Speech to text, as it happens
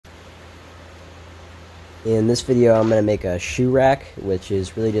In this video, I'm going to make a shoe rack, which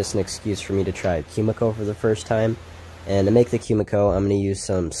is really just an excuse for me to try Kumiko for the first time. And to make the Kumiko, I'm going to use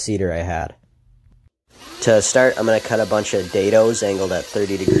some cedar I had. To start, I'm going to cut a bunch of dados angled at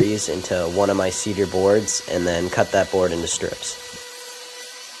 30 degrees into one of my cedar boards, and then cut that board into strips.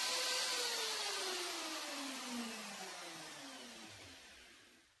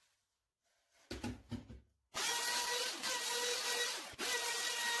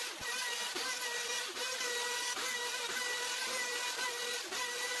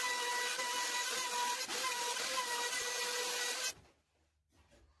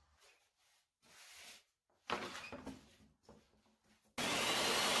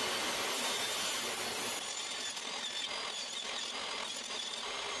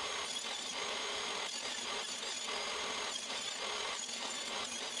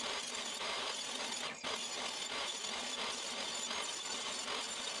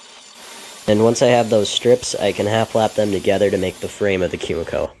 And once I have those strips, I can half lap them together to make the frame of the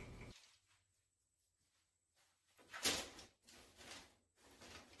Kumiko.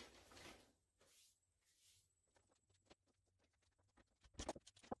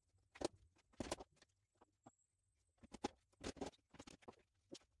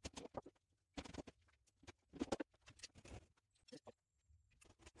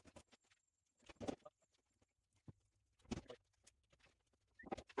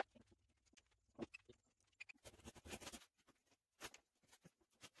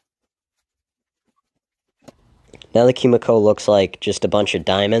 Now the Kumiko looks like just a bunch of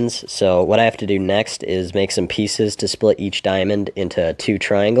diamonds, so what I have to do next is make some pieces to split each diamond into 2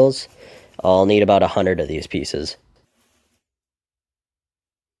 triangles. I'll need about 100 of these pieces.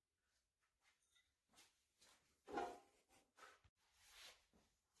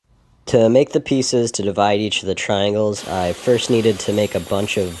 To make the pieces to divide each of the triangles, I first needed to make a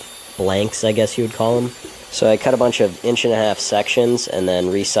bunch of blanks, I guess you would call them. So I cut a bunch of 1.5-inch sections and then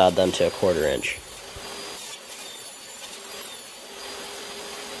resawed them to 1/4 inch.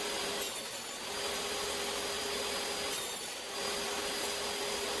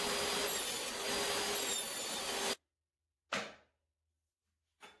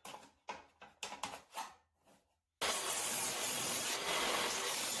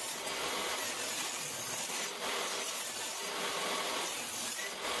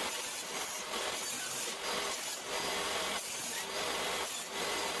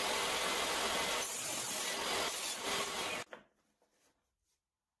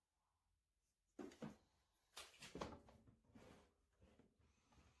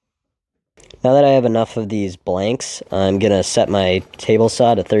 Now that I have enough of these blanks, I'm going to set my table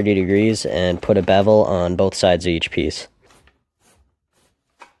saw to 30 degrees and put a bevel on both sides of each piece.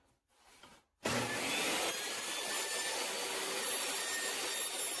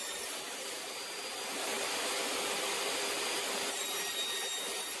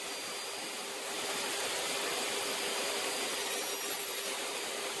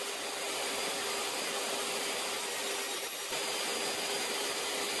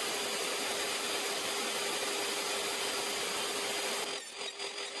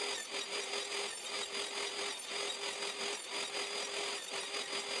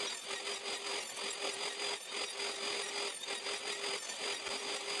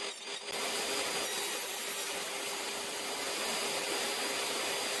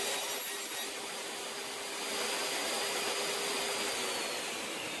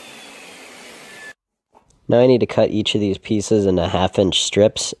 Now I need to cut each of these pieces into 1/2-inch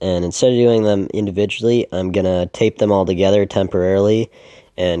strips, and instead of doing them individually, I'm going to tape them all together temporarily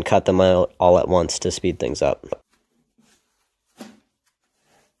and cut them out all at once to speed things up.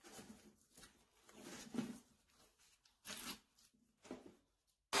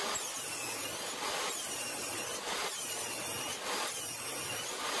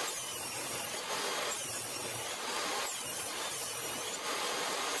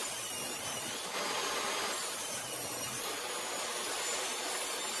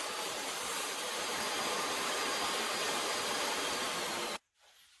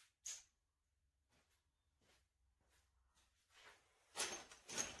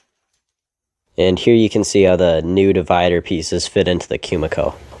 And here you can see how the new divider pieces fit into the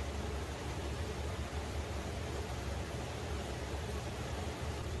Kumiko.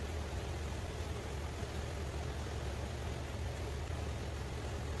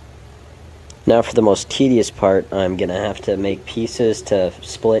 Now for the most tedious part, I'm going to have to make pieces to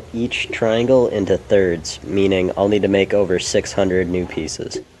split each triangle into thirds, meaning I'll need to make over 600 new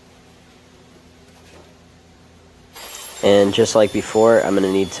pieces. And just like before, I'm going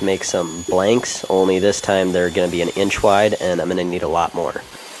to need to make some blanks, only this time they're going to be 1 inch wide, and I'm going to need a lot more.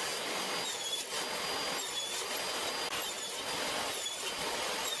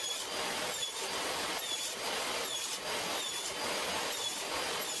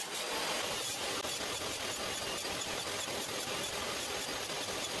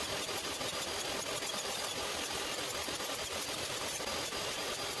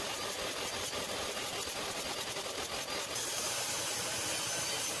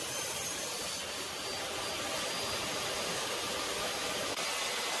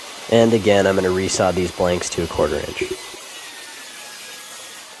 And again, I'm going to resaw these blanks to 1/4 inch.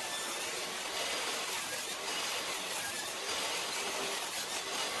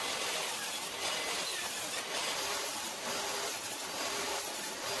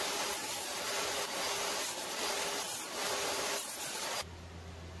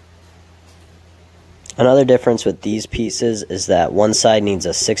 Another difference with these pieces is that one side needs a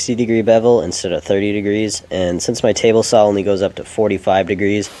 60-degree bevel instead of 30 degrees, and since my table saw only goes up to 45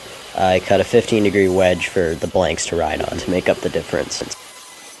 degrees, I cut a 15-degree wedge for the blanks to ride on to make up the difference.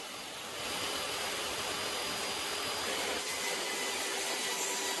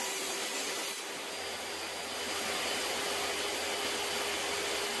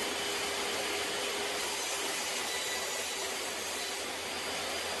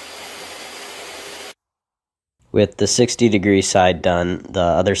 With the 60-degree side done, the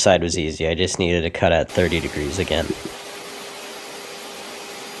other side was easy. I just needed to cut at 30 degrees again.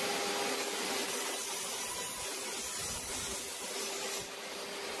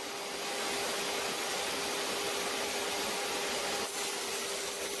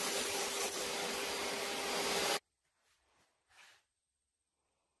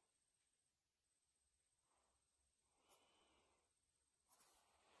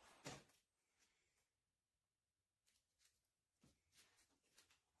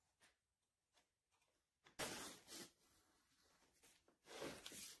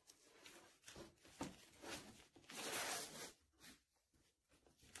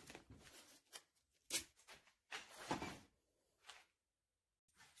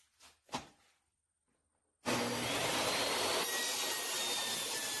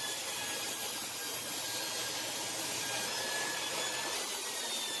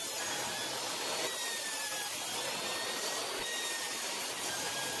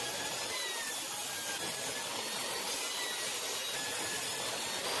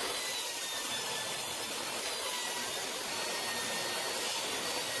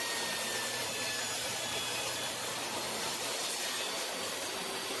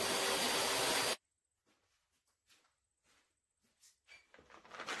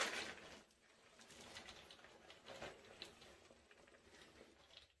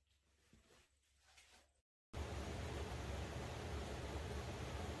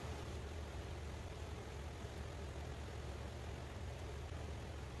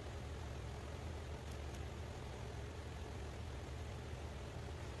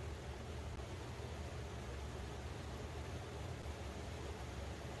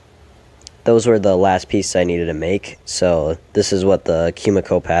 Those were the last pieces I needed to make, so this is what the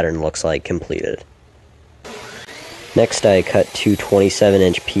Kumiko pattern looks like completed. Next, I cut two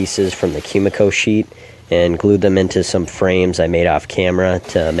 27-inch pieces from the Kumiko sheet and glued them into some frames I made off camera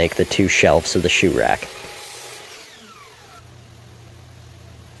to make the two shelves of the shoe rack.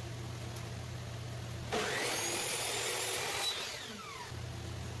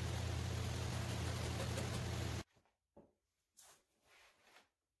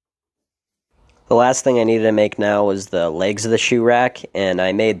 The last thing I needed to make now was the legs of the shoe rack, and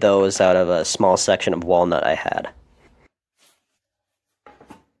I made those out of a small section of walnut I had.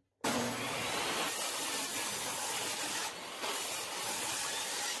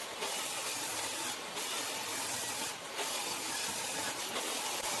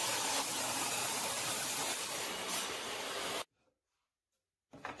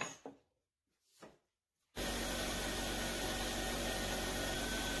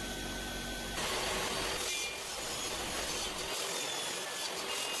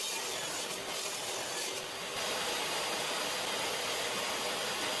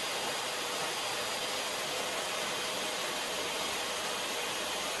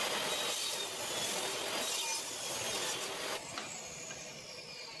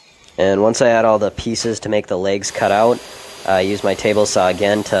 And once I had all the pieces to make the legs cut out, I used my table saw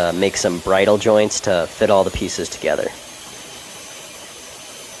again to make some bridle joints to fit all the pieces together.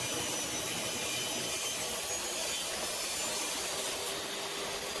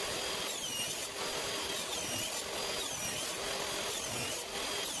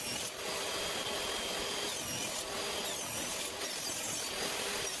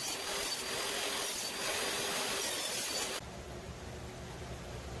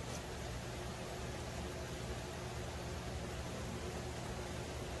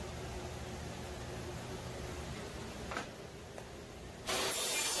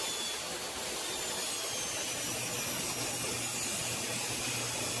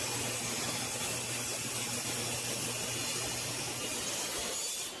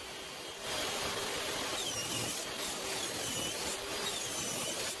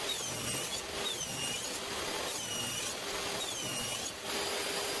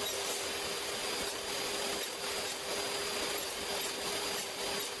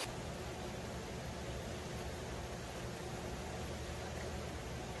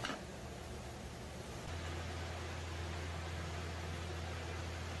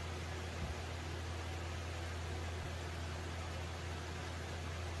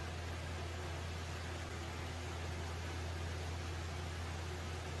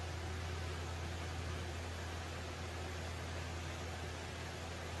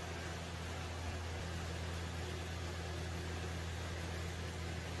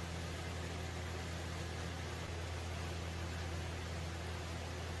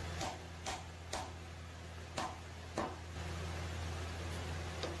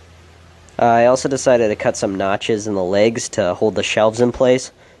 I also decided to cut some notches in the legs to hold the shelves in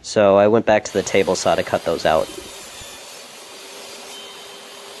place, so I went back to the table saw to cut those out.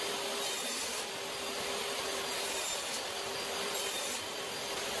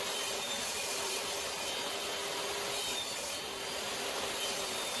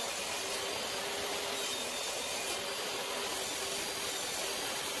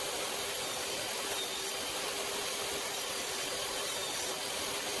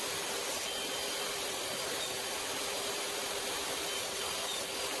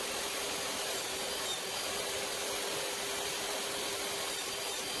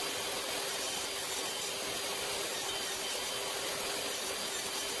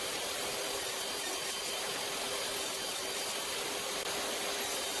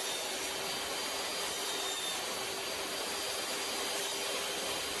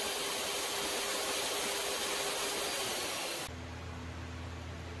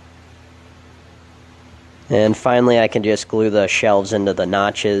 And finally, I can just glue the shelves into the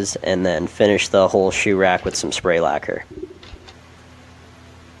notches and then finish the whole shoe rack with some spray lacquer.